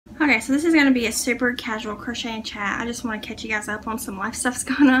Okay, so this is going to be a super casual crochet and chat. I just want to catch you guys up on some life stuff's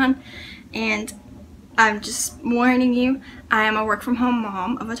going on. And I'm just warning you, I am a work from home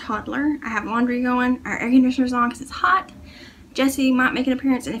mom of a toddler. I have laundry going, our air conditioner's on because it's hot. Jesse might make an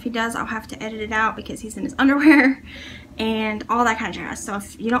appearance, and if he does, I'll have to edit it out because he's in his underwear and all that kind of jazz. So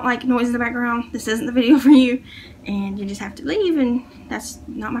if you don't like noise in the background, this isn't the video for you, and you just have to leave, and that's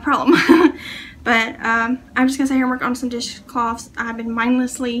not my problem. But I'm just gonna sit here and work on some dishcloths. I've been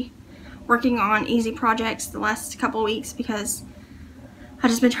mindlessly working on easy projects the last couple weeks because I've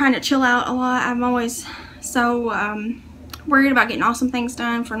just been trying to chill out a lot. I'm always so worried about getting awesome things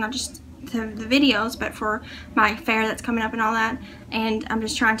done for not just the videos, but for my fair that's coming up and all that, and I'm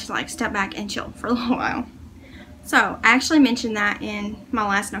just trying to like step back and chill for a little while. So I actually mentioned that in my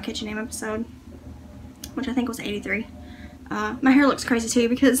last No Kitchen Name episode, which I think was 83. My hair looks crazy too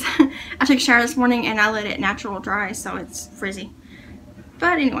because I took a shower this morning and I let it natural dry, so it's frizzy.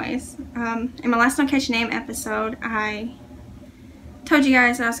 But anyways, in my last No Kitchen Name episode, I told you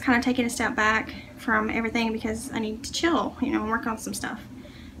guys I was kind of taking a step back from everything because I need to chill, you know, and work on some stuff.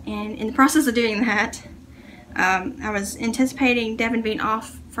 And in the process of doing that, I was anticipating Devin being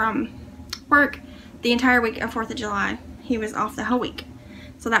off from work the entire week of 4th of July. He was off the whole week.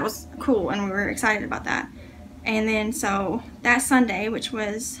 So that was cool, and we were excited about that. And then, so that Sunday, which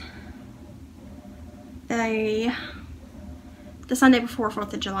was the Sunday before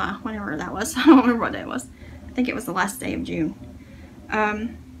 4th of July, whenever that was. I don't remember what day it was. I think it was the last day of June.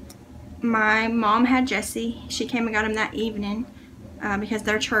 My mom had Jesse. She came and got him that evening. Because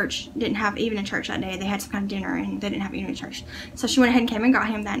their church didn't have evening church that day. They had some kind of dinner and they didn't have evening church. So she went ahead and came and got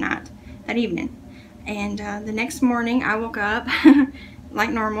him that night, that evening. And the next morning I woke up like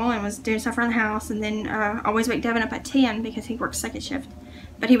normal and was doing stuff around the house. And then I always wake Devin up at 10 because he works second shift.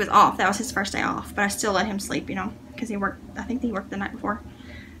 But he was off. That was his first day off. But I still let him sleep, you know, because he worked, I think he worked the night before.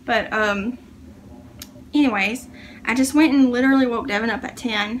 But anyways, I just went and literally woke Devin up at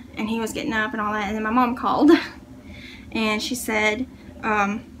 10 and he was getting up and all that. And then my mom called. And she said, you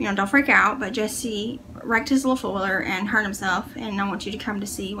know, don't freak out, but Jesse wrecked his little four-wheeler and hurt himself, and I want you to come to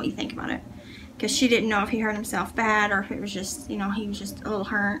see what you think about it. Because she didn't know if he hurt himself bad or if it was just, you know, he was just a little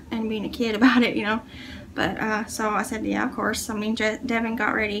hurt and being a kid about it, you know. But, so I said, yeah, of course. So me and Devin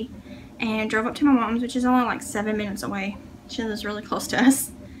got ready and drove up to my mom's, which is only like 7 minutes away. She lives really close to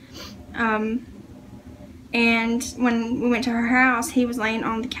us. And when we went to her house, he was laying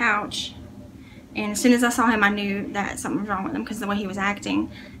on the couch. And as soon as I saw him, I knew that something was wrong with him because of the way he was acting.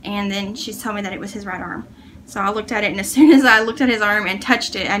 And then she told me that it was his right arm. So I looked at it, and as soon as I looked at his arm and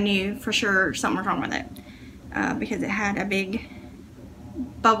touched it, I knew for sure something was wrong with it. Because it had a big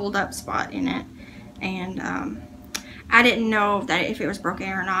bubbled up spot in it. And I didn't know that if it was broken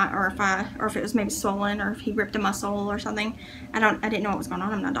or not, or if it was maybe swollen, or if he ripped a muscle or something. I didn't know what was going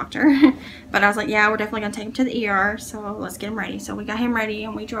on. I'm not a doctor. But I was like, yeah, we're definitely going to take him to the ER, so let's get him ready. So we got him ready,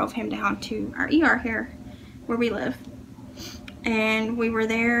 and we drove him down to our ER here where we live. And we were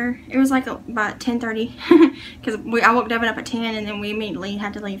there, it was like about 10:30, because I woke Devin up at 10, and then we immediately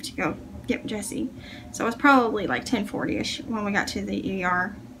had to leave to go get Jesse. So it was probably like 10:40ish when we got to the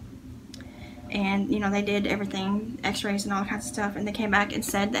ER. And, you know, they did everything, x-rays and all kinds of stuff, and they came back and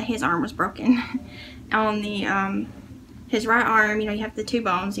said that his arm was broken. On the, his right arm, you know, you have the two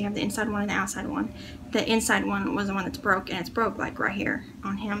bones, you have the inside one and the outside one. The inside one was the one that's broke, and it's broke, like, right here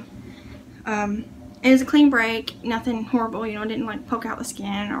on him. It was a clean break, nothing horrible, you know, it didn't, like, poke out the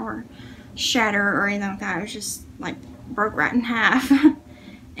skin or shatter or anything like that. It was just, like, broke right in half.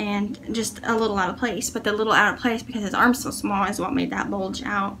 And just a little out of place. But the little out of place, because his arm's so small, is what made that bulge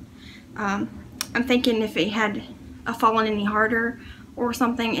out. I'm thinking if it had fallen any harder or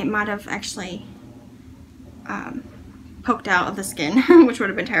something, it might have actually poked out of the skin, which would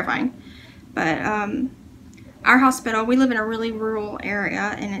have been terrifying. But our hospital, we live in a really rural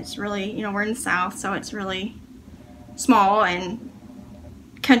area, and it's really, you know, we're in the south, so it's really small and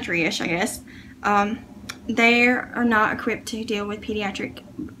country-ish, I guess. They are not equipped to deal with pediatric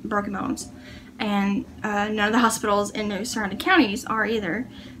broken bones. And none of the hospitals in those surrounding counties are either.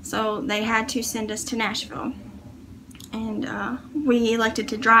 So they had to send us to Nashville. And we elected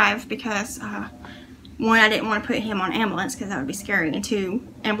to drive because, one, I didn't want to put him on ambulance because that would be scary. And two,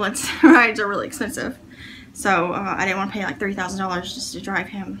 ambulance rides are really expensive. So I didn't want to pay like $3,000 just to drive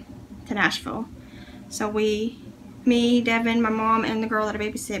him to Nashville. So me, Devin, my mom, and the girl that I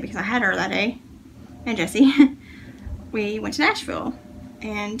babysit, because I had her that day, and Jesse, we went to Nashville.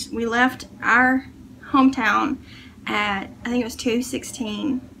 And we left our hometown at, I think it was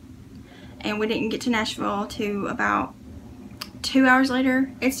 2:16, and we didn't get to Nashville to about 2 hours later.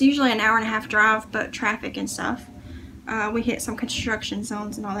 It's usually an hour and a half drive, but traffic and stuff we hit some construction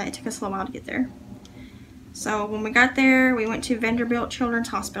zones and all that. It took us a little while to get there. So when we got there, we went to Vanderbilt Children's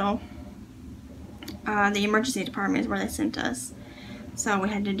Hospital. The emergency department is where they sent us. So we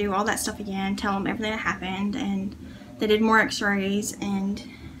had to do all that stuff again, tell them everything that happened, and they did more x-rays, and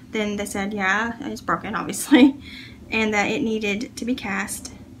then they said, yeah, it's broken, obviously, and that it needed to be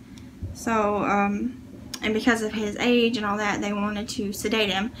cast. So, and because of his age and all that, they wanted to sedate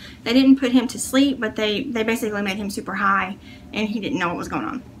him. They didn't put him to sleep, but they basically made him super high, and he didn't know what was going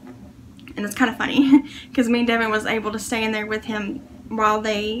on. And it's kind of funny, because me and Devin was able to stay in there with him while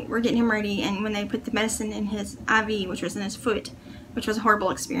they were getting him ready, and when they put the medicine in his IV, which was in his foot, which was a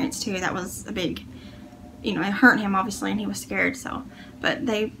horrible experience too. That was a big, you know, it hurt him obviously, and he was scared. So, but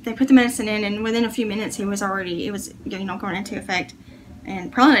they put the medicine in, and within a few minutes he was already, it was, you know, going into effect, and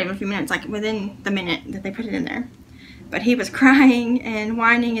probably not even a few minutes, like within the minute that they put it in there. But he was crying and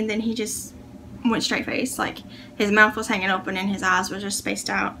whining, and then he just went straight face, like his mouth was hanging open and his eyes were just spaced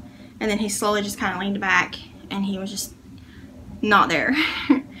out, and then he slowly just kind of leaned back, and he was just not there.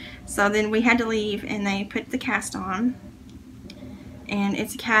 So then we had to leave, and they put the cast on. And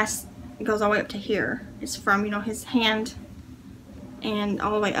it's a cast, it goes all the way up to here. It's from, you know, his hand and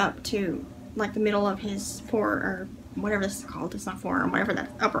all the way up to like the middle of his or whatever this is called. It's not forearm, whatever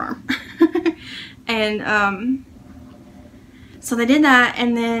that upper arm. And so they did that,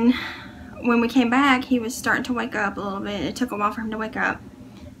 and then when we came back, he was starting to wake up a little bit. It took a while for him to wake up.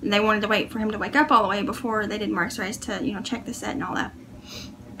 And they wanted to wait for him to wake up all the way before they did more x-rays to, you know, check the set and all that.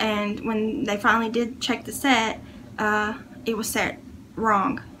 And when they finally did check the set, it was set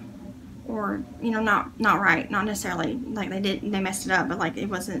wrong, or, you know, not right, not necessarily like they messed it up, but like it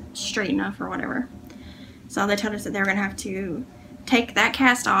wasn't straight enough or whatever. So they told us that they were gonna have to take that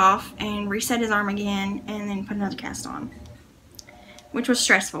cast off and reset his arm again, and then put another cast on, which was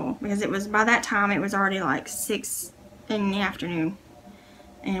stressful because it was, by that time it was already like 6 in the afternoon,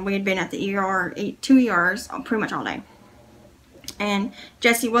 and we had been at the ER, 2 ERs pretty much all day. And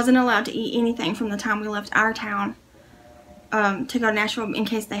Jesse wasn't allowed to eat anything from the time we left our town to go to Nashville, in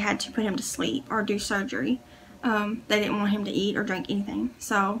case they had to put him to sleep or do surgery. They didn't want him to eat or drink anything.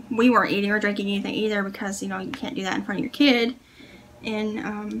 So we weren't eating or drinking anything either, because, you know, you can't do that in front of your kid.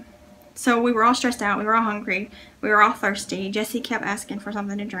 And so we were all stressed out. We were all hungry. We were all thirsty. Jesse kept asking for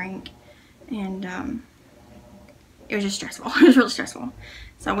something to drink. And it was just stressful. It was really stressful.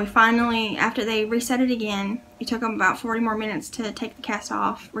 So we finally, after they reset it again, it took them about 40 more minutes to take the cast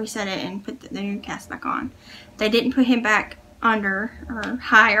off, reset it, and put the new cast back on. They didn't put him back under or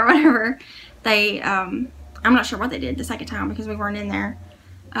high or whatever. They, I'm not sure what they did the second time because we weren't in there.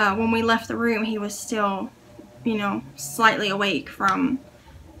 When we left the room, he was still, you know, slightly awake from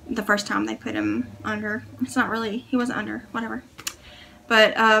the first time they put him under. It's not really, he wasn't under, whatever.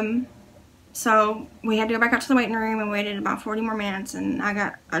 But, so we had to go back out to the waiting room and waited about 40 more minutes, and I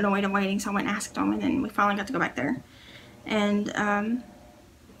got annoyed of waiting, so I went and asked them, and then we finally got to go back there. And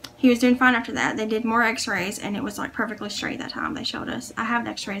he was doing fine after that. They did more x-rays, and it was like perfectly straight that time. They showed us. I have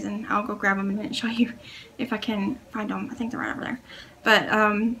the x-rays, and I'll go grab them in a minute and show you if I can find them. I think they're right over there. But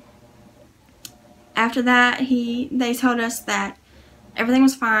after that, they told us that everything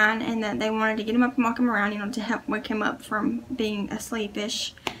was fine, and that they wanted to get him up and walk him around, you know, to help wake him up from being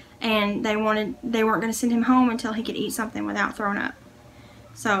asleep-ish. And they weren't going to send him home until he could eat something without throwing up.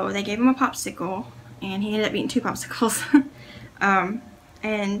 So they gave him a popsicle, and he ended up eating 2 popsicles.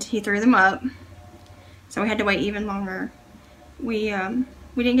 And he threw them up. So we had to wait even longer. We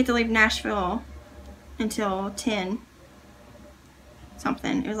didn't get to leave Nashville until 10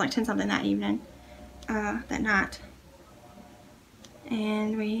 something. It was like 10 something that evening, that night.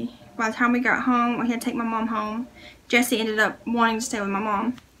 And by the time we got home, we had to take my mom home. Jesse ended up wanting to stay with my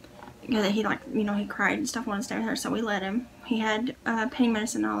mom, because he, like, you know, he cried and stuff, wanted to stay with her, so we let him. He had pain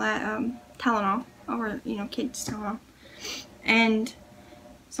medicine and all that, Tylenol, or, you know, kids Tylenol. And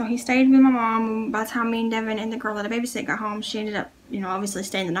so he stayed with my mom, and by the time me and Devin and the girl that I babysit got home, she ended up, you know, obviously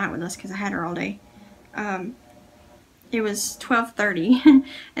staying the night with us because I had her all day. It was 12:30,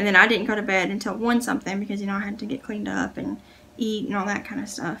 and then I didn't go to bed until 1 something because, you know, I had to get cleaned up and eat and all that kind of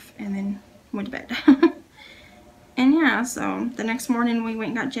stuff, and then went to bed. And yeah, so the next morning we went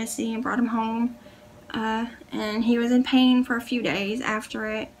and got Jesse and brought him home, and he was in pain for a few days after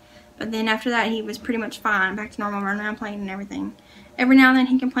it, but then after that he was pretty much fine, back to normal, running around playing and everything. Every now and then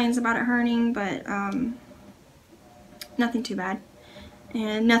he complains about it hurting, but nothing too bad,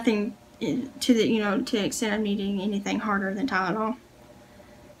 and nothing to the, you know, to the extent of needing anything harder than Tylenol.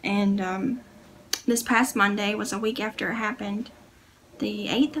 And this past Monday was a week after it happened, the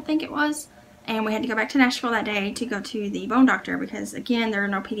 8th I think it was. And we had to go back to Nashville that day to go to the bone doctor because, again, there are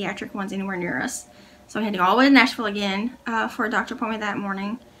no pediatric ones anywhere near us. So we had to go all the way to Nashville again for a doctor appointment that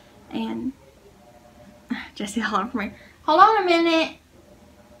morning. And Jesse, hold on for me. Hold on a minute.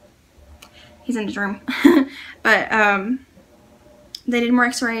 He's in his room. But they did more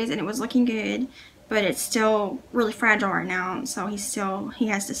x-rays and it was looking good. But it's still really fragile right now. So he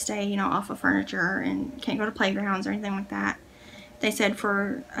has to stay, you know, off of furniture and can't go to playgrounds or anything like that. They said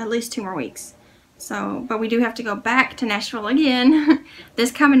for at least 2 more weeks. So, but we do have to go back to Nashville again this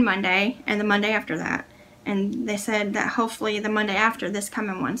coming Monday and the Monday after that. And they said that hopefully the Monday after this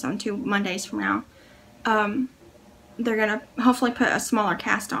coming one, so in 2 Mondays from now, they're going to hopefully put a smaller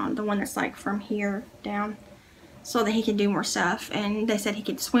cast on, the one that's like from here down, so that he can do more stuff. And they said he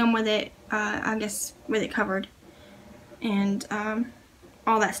could swim with it, I guess with it covered, and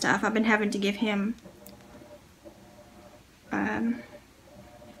all that stuff. I've been having to give him,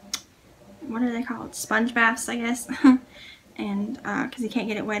 what do they call it? Sponge baths, I guess. And because he can't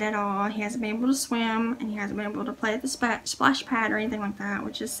get it wet at all. He hasn't been able to swim, and he hasn't been able to play at the splash pad or anything like that,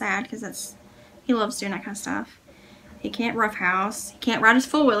 which is sad because he loves doing that kind of stuff. He can't roughhouse. He can't ride his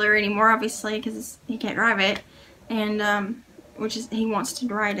four-wheeler anymore, obviously, because he can't drive it. And he wants to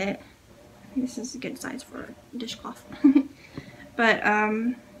ride it. This is a good size for a dishcloth. But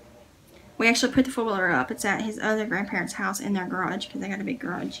we actually put the four-wheeler up. It's at his other grandparents' house in their garage because they got a big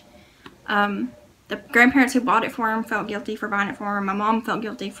garage. The grandparents who bought it for him felt guilty for buying it for him. My mom felt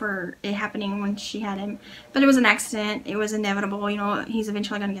guilty for it happening when she had him. But it was an accident. It was inevitable. You know, he's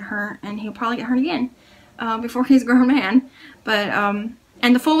eventually going to get hurt, and he'll probably get hurt again before he's a grown man. But,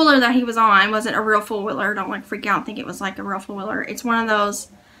 and the four-wheeler that he was on wasn't a real four-wheeler. Don't like freak out and think it was like a real four-wheeler. It's one of those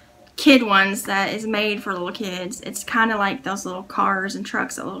kid ones that is made for little kids. It's kind of like those little cars and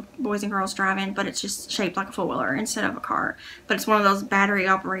trucks that little boys and girls drive in, but it's just shaped like a four-wheeler instead of a car. But it's one of those battery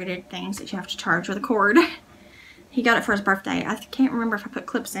operated things that you have to charge with a cord. He got it for his birthday. I can't remember if I put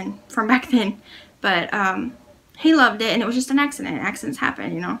clips in from back then, but he loved it, and it was just an accident. Accidents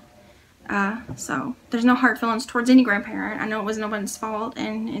happen, you know. So there's no hard feelings towards any grandparent. I know it was nobody's fault,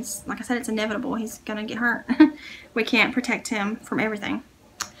 and it's, like I said, it's inevitable. He's gonna get hurt. We can't protect him from everything.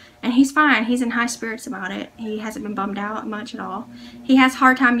 And he's fine. He's in high spirits about it. He hasn't been bummed out much at all. He has a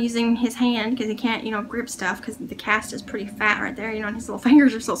hard time using his hand because he can't, you know, grip stuff because the cast is pretty fat right there, you know, and his little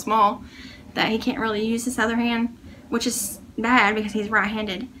fingers are so small that he can't really use his other hand, which is bad because he's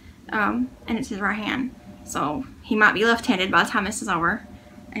right-handed, and it's his right hand. So he might be left-handed by the time this is over.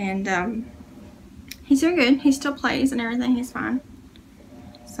 And he's doing good. He still plays and everything. He's fine.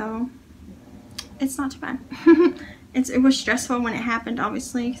 So it's not too bad. It was stressful when it happened,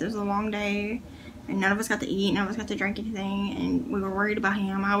 obviously, because it was a long day, and none of us got to eat, none of us got to drink anything, and we were worried about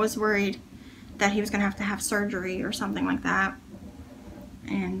him. I was worried that he was going to have surgery or something like that,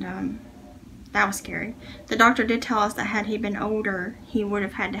 and that was scary. The doctor did tell us that had he been older, he would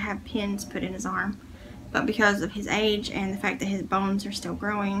have had to have pins put in his arm, but because of his age and the fact that his bones are still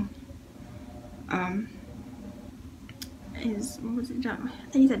growing, what was it? I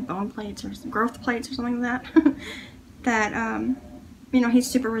think he said bone plates or growth plates or something like that. That, you know, he's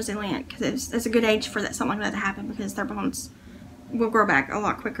super resilient because it's a good age for something like that to happen because their bones will grow back a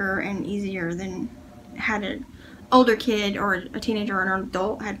lot quicker and easier than had an older kid or a teenager or an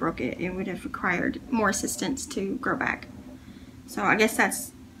adult had broke it. It would have required more assistance to grow back. So I guess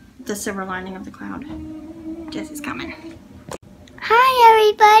that's the silver lining of the cloud. Jesse's coming. Hi,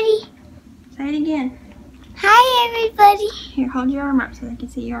 everybody. Say it again. Hi, everybody. Here, hold your arm up so they can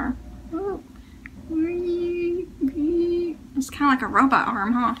see your arm. Oh. It's kind of like a robot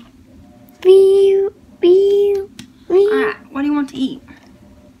arm, huh? Alright, what do you want to eat?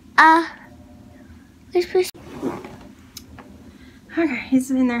 Okay,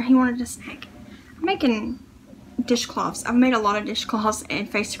 he's in there. He wanted a snack. I'm making dishcloths. I've made a lot of dishcloths and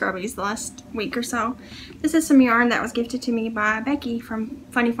face scrubbies the last week or so. This is some yarn that was gifted to me by Becky from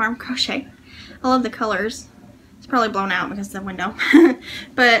Funny Farm Crochet. I love the colors. It's probably blown out because of the window.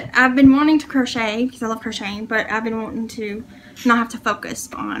 But I've been wanting to crochet because I love crocheting, but I've been wanting to not have to focus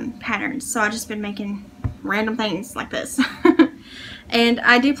on patterns. So I've just been making random things like this. And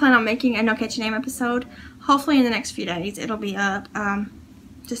I do plan on making a No Catch Your Name episode. Hopefully in the next few days it'll be up.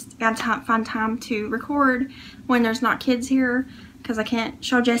 Just gotta find time to record when there's not kids here, because I can't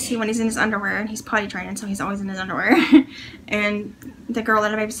show Jesse when he's in his underwear, and he's potty training, so he's always in his underwear. And the girl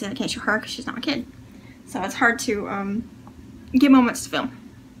that I babysit, I can't show her because she's not my kid. So it's hard to get moments to film.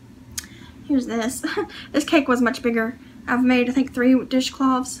 Here's this. This cake was much bigger. I've made, I think, 3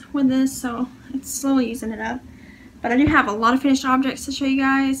 dishcloths with this, so it's slowly using it up. But I do have a lot of finished objects to show you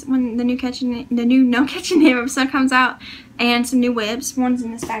guys when the new No Catch Your Name episode comes out, and some new webs. One's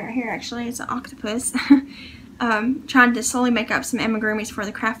in this bag right here, actually. It's an octopus. trying to slowly make up some amigurumis for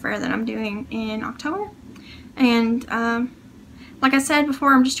the craft fair that I'm doing in October. And like I said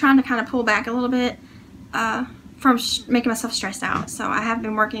before, I'm just trying to kind of pull back a little bit from making myself stressed out. So I have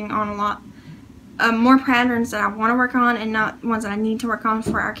been working on a lot more patterns that I want to work on and not ones that I need to work on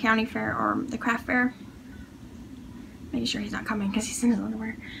for our county fair or the craft fair. Making sure he's not coming because he's in his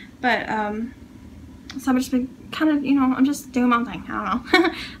underwear. But so I've just been kind of, you know, I'm just doing my own thing. I don't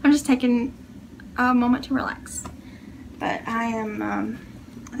know. I'm just taking a moment to relax. But I am,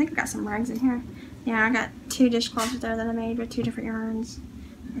 I think I've got some rags in here. Yeah, I got 2 dishcloths there that I made with 2 different yarns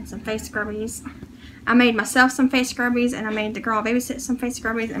and some face scrubbies. I made myself some face scrubbies, and I made the girl I babysit some face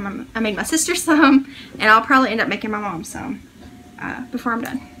scrubbies, and I made my sister some, and I'll probably end up making my mom some before I'm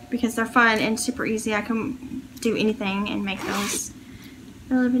done, because they're fun and super easy. I can do anything and make those.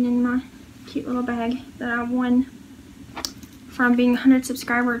 They're living in my cute little bag that I won from being a 100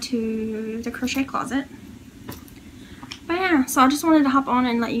 subscriber to the Crochet Closet. But yeah, so I just wanted to hop on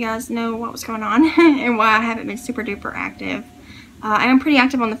and let you guys know what was going on and why I haven't been super duper active. I am pretty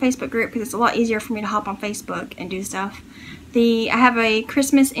active on the Facebook group because it's a lot easier for me to hop on Facebook and do stuff. I have a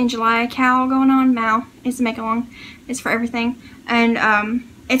Christmas in July cowl going on. Mal is the make-along. It's for everything. And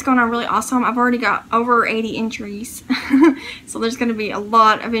it's going on really awesome. I've already got over 80 entries. So there's going to be a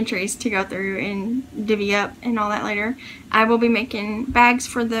lot of entries to go through and divvy up and all that later. I will be making bags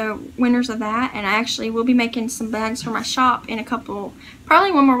for the winners of that. And I actually will be making some bags for my shop in a couple,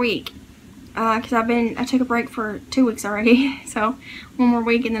 probably one more week. Because I took a break for 2 weeks already. So one more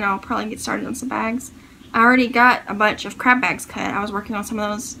week and then I'll probably get started on some bags. I already got a bunch of crab bags cut. I was working on some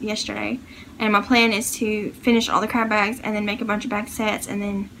of those yesterday. And my plan is to finish all the crab bags and then make a bunch of bag sets and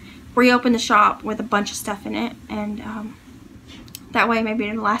then reopen the shop with a bunch of stuff in it. And that way maybe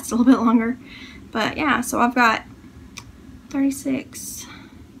it'll last a little bit longer. But yeah, so I've got 36.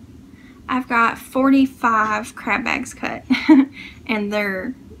 I've got 45 crab bags cut. And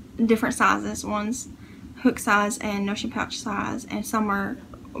they're different sizes. One's hook size and notion pouch size, and some are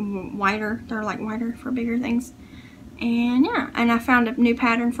wider. They're like wider for bigger things. And yeah, and I found a new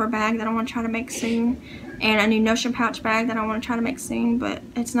pattern for a bag that I want to try to make soon, and a new notion pouch bag that I want to try to make soon, but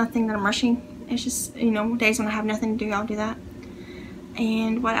it's nothing that I'm rushing. It's just, you know, days when I have nothing to do, I'll do that.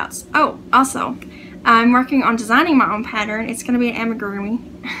 And what else? Oh, also, I'm working on designing my own pattern. It's going to be an amigurumi.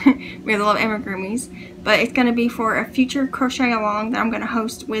 We have a lot of amigurumis, but it's going to be for a future crochet along that I'm going to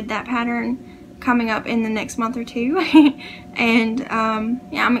host with that pattern coming up in the next month or 2. And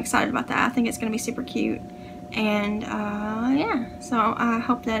yeah, I'm excited about that. I think it's going to be super cute. And yeah, so I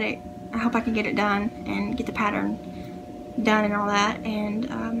hope I can get it done and get the pattern done and all that,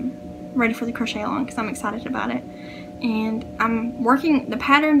 and ready for the crochet along because I'm excited about it. And I'm working the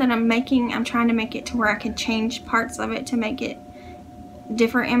pattern that I'm making. I'm trying to make it to where I can change parts of it to make it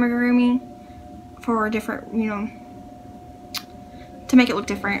different amigurumi for different, you know, to make it look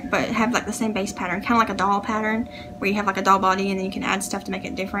different, but have like the same base pattern, kind of like a doll pattern where you have like a doll body and then you can add stuff to make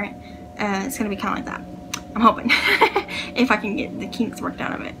it different. It's gonna be kind of like that. I'm hoping if I can get the kinks worked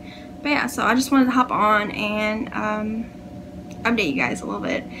out of it. But yeah, so I just wanted to hop on and update you guys a little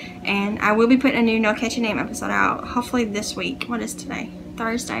bit. And I will be putting a new No Catch a Name episode out hopefully this week. What is today?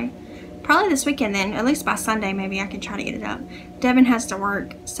 Thursday? Probably this weekend then, at least by Sunday maybe I can try to get it up. Devin has to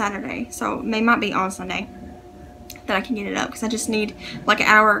work Saturday, so it might be on Sunday that I can get it up because I just need like an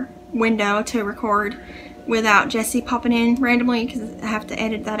hour window to record without Jesse popping in randomly because I have to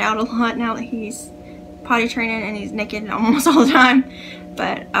edit that out a lot now that he's potty training and he's naked almost all the time.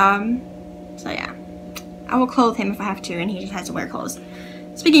 But so yeah, I will clothe him if I have to, and he just has to wear clothes.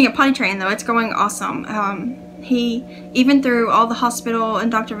 Speaking of potty training though, it's going awesome. He, even through all the hospital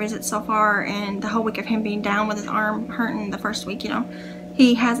and doctor visits so far and the whole week of him being down with his arm hurting the first week, you know,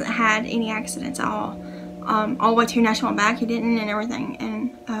 he hasn't had any accidents at all. All the way to National and back he didn't, and everything.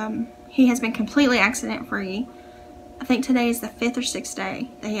 And he has been completely accident free. I think today is the 5th or 6th day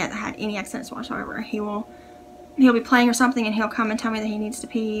that he hasn't had any accidents whatsoever. He'll be playing or something and he'll come and tell me that he needs to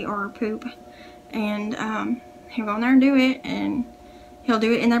pee or poop, and he'll go in there and do it, and he'll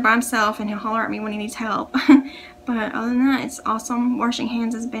do it in there by himself, and he'll holler at me when he needs help. But other than that, it's awesome. Washing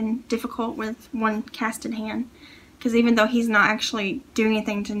hands has been difficult with one casted hand, because even though he's not actually doing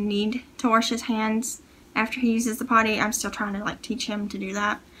anything to need to wash his hands after he uses the potty, I'm still trying to like teach him to do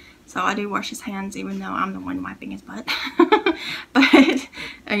that. So I do wash his hands even though I'm the one wiping his butt. But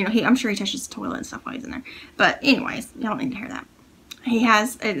you know, I'm sure he touches the toilet and stuff while he's in there. But anyways, you don't need to hear that.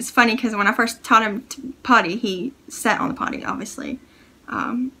 It's funny because when I first taught him to potty, he sat on the potty, obviously.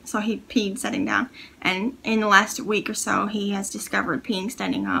 So he peed sitting down, and in the last week or so he has discovered peeing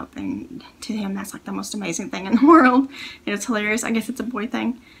standing up, and to him that's like the most amazing thing in the world, and it's hilarious. I guess it's a boy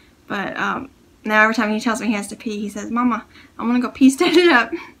thing, but now every time he tells me he has to pee, he says, "Mama, I want to go pee standing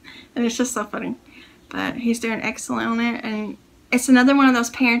up." And it's just so funny. But he's doing excellent on it, and it's another one of those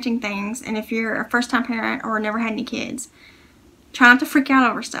parenting things. And if you're a first-time parent or never had any kids, try not to freak out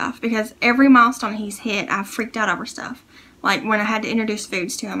over stuff, because every milestone he's hit, I've freaked out over stuff. Like when I had to introduce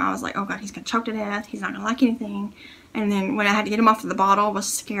foods to him, I was like, oh God, he's going to choke to death. He's not going to like anything. And then when I had to get him off of the bottle, it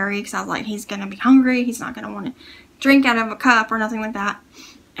was scary, because I was like, he's going to be hungry. He's not going to want to drink out of a cup or nothing like that.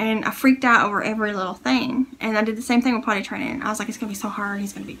 And I freaked out over every little thing. And I did the same thing with potty training. I was like, it's going to be so hard.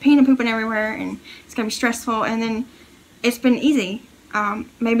 He's going to be peeing and pooping everywhere, and it's going to be stressful. And then it's been easy.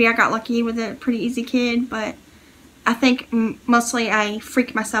 Maybe I got lucky with a pretty easy kid, but I think mostly I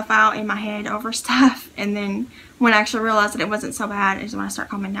freaked myself out in my head over stuff, and then when I actually realized that it wasn't so bad is when I start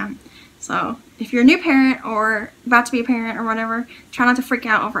calming down. So if you're a new parent or about to be a parent or whatever, try not to freak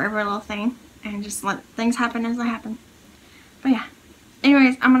out over every little thing and just let things happen as they happen. But yeah,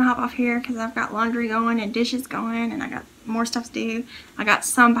 anyways, I'm gonna hop off here because I've got laundry going and dishes going, and I got more stuff to do. I got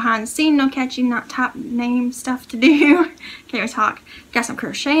some behind the scene, no catchy, not top name stuff to do. Can't even talk. Got some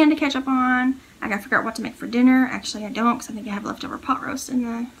crocheting to catch up on. I gotta figure out what to make for dinner. Actually, I don't, because I think I have leftover pot roast in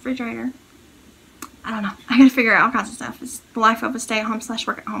the refrigerator. I don't know. I gotta figure out all kinds of stuff. It's the life of a stay-at-home /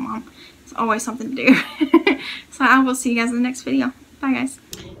 work-at-home mom. It's always something to do. So I will see you guys in the next video. Bye, guys.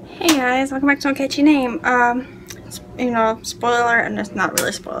 Hey, guys. Welcome back to Don't Catchy Name. You know, spoiler alert, and it's not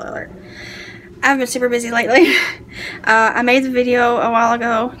really spoiler alert. I've been super busy lately. I made the video a while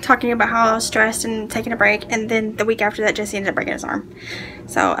ago talking about how I was stressed and taking a break, and then the week after that, Jesse ended up breaking his arm.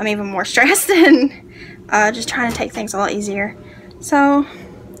 So I'm even more stressed and just trying to take things a lot easier. So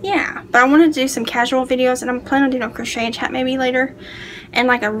yeah, but I want to do some casual videos, and I'm planning on doing a crochet and chat maybe later, and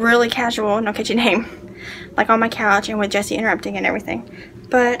like a really casual No Catchy Name, like on my couch and with Jesse interrupting and everything.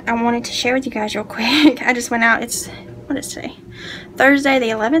 But I wanted to share with you guys real quick. I just went out. What is today? Thursday the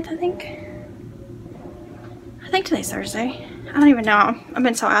 11th, I think. I think today's Thursday. I don't even know. I've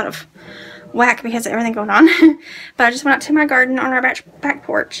been so out of whack because of everything going on. But I just went out to my garden on our back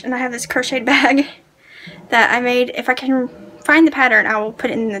porch, and I have this crocheted bag that I made. If I can find the pattern, I will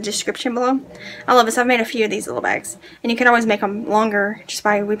put it in the description below. I love this. I've made a few of these little bags, and you can always make them longer just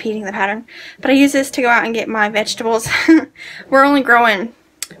by repeating the pattern. But I use this to go out and get my vegetables. We're only growing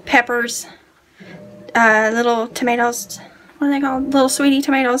peppers, little tomatoes, what are they called? Little sweetie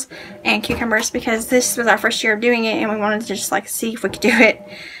tomatoes, and cucumbers, because this was our first year of doing it, and we wanted to just like see if we could do it.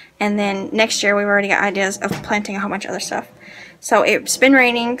 And then next year we've already got ideas of planting a whole bunch of other stuff. So it's been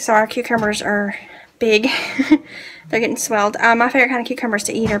raining, so our cucumbers are big. They're getting swelled. My favorite kind of cucumbers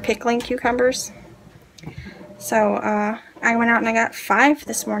to eat are pickling cucumbers. So I went out and I got 5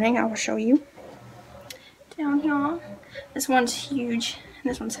 this morning. I will show you. Down here. This one's huge, and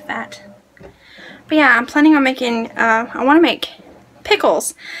this one's fat. But yeah, I'm planning on making, I want to make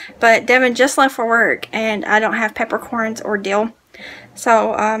pickles, but Devin just left for work, and I don't have peppercorns or dill.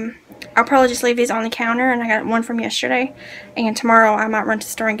 So I'll probably just leave these on the counter, and I got one from yesterday. And tomorrow I might run to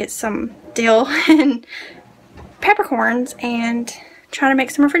the store and get some dill and peppercorns and try to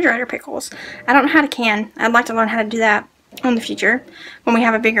make some refrigerator pickles. I don't know how to can. I'd like to learn how to do that in the future when we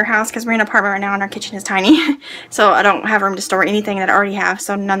have a bigger house, because we're in an apartment right now and our kitchen is tiny. So I don't have room to store anything that I already have,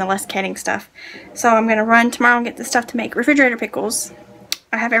 so nonetheless canning stuff. So I'm going to run tomorrow and get the stuff to make refrigerator pickles.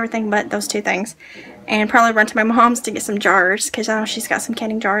 I have everything but those 2 things. And probably run to my mom's to get some jars, because I know she's got some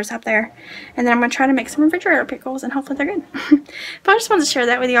canning jars up there. And then I'm going to try to make some refrigerator pickles, and hopefully they're good. But I just wanted to share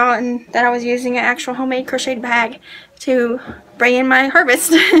that with y'all, and that I was using an actual homemade crocheted bag to bring in my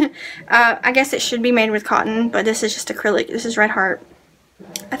harvest. I guess it should be made with cotton, but this is just acrylic. This is Red Heart.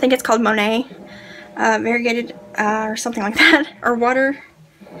 I think it's called Monet. Variegated, or something like that. Or Water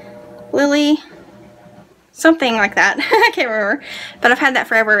Lily. Something like that. I can't remember. But I've had that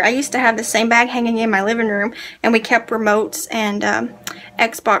forever. I used to have the same bag hanging in my living room, and we kept remotes and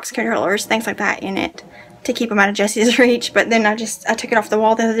Xbox controllers, things like that in it to keep them out of Jesse's reach. But then I took it off the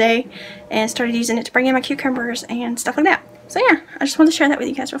wall the other day and started using it to bring in my cucumbers and stuff like that. So yeah, I just wanted to share that with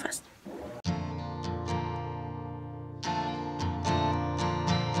you guys real fast.